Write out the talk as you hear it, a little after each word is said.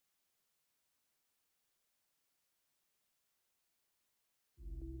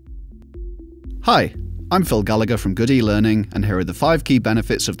Hi, I'm Phil Gallagher from Good e-Learning, and here are the 5 key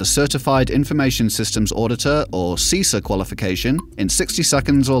benefits of the Certified Information Systems Auditor, or CISA qualification, in 60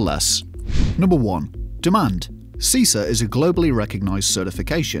 seconds or less. Number 1. Demand. CISA is a globally recognized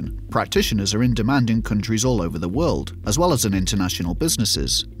certification. Practitioners are in demand in countries all over the world, as well as in international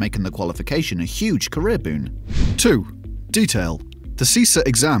businesses, making the qualification a huge career boon. 2. Detail. The CISA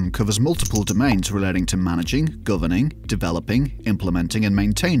exam covers multiple domains relating to managing, governing, developing, implementing and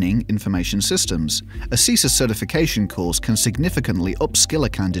maintaining information systems. A CISA certification course can significantly upskill a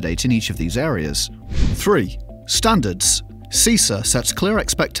candidate in each of these areas. 3. Standards. CISA sets clear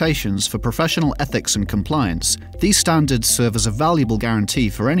expectations for professional ethics and compliance. These standards serve as a valuable guarantee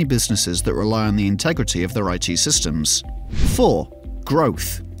for any businesses that rely on the integrity of their IT systems. 4.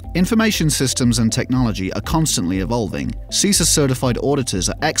 Growth. Information systems and technology are constantly evolving. CISA-certified auditors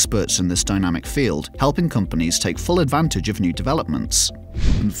are experts in this dynamic field, helping companies take full advantage of new developments.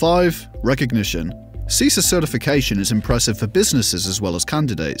 And 5. Recognition. CISA certification is impressive for businesses as well as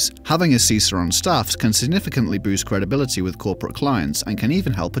candidates. Having a CISA on staff can significantly boost credibility with corporate clients and can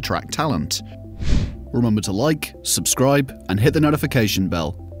even help attract talent. Remember to like, subscribe, and hit the notification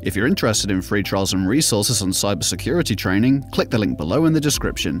bell. If you're interested in free trials and resources on cybersecurity training, click the link below in the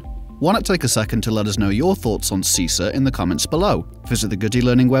description. Why not take a second to let us know your thoughts on CISA in the comments below? Visit the Good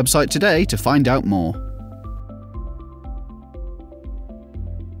e-Learning website today to find out more.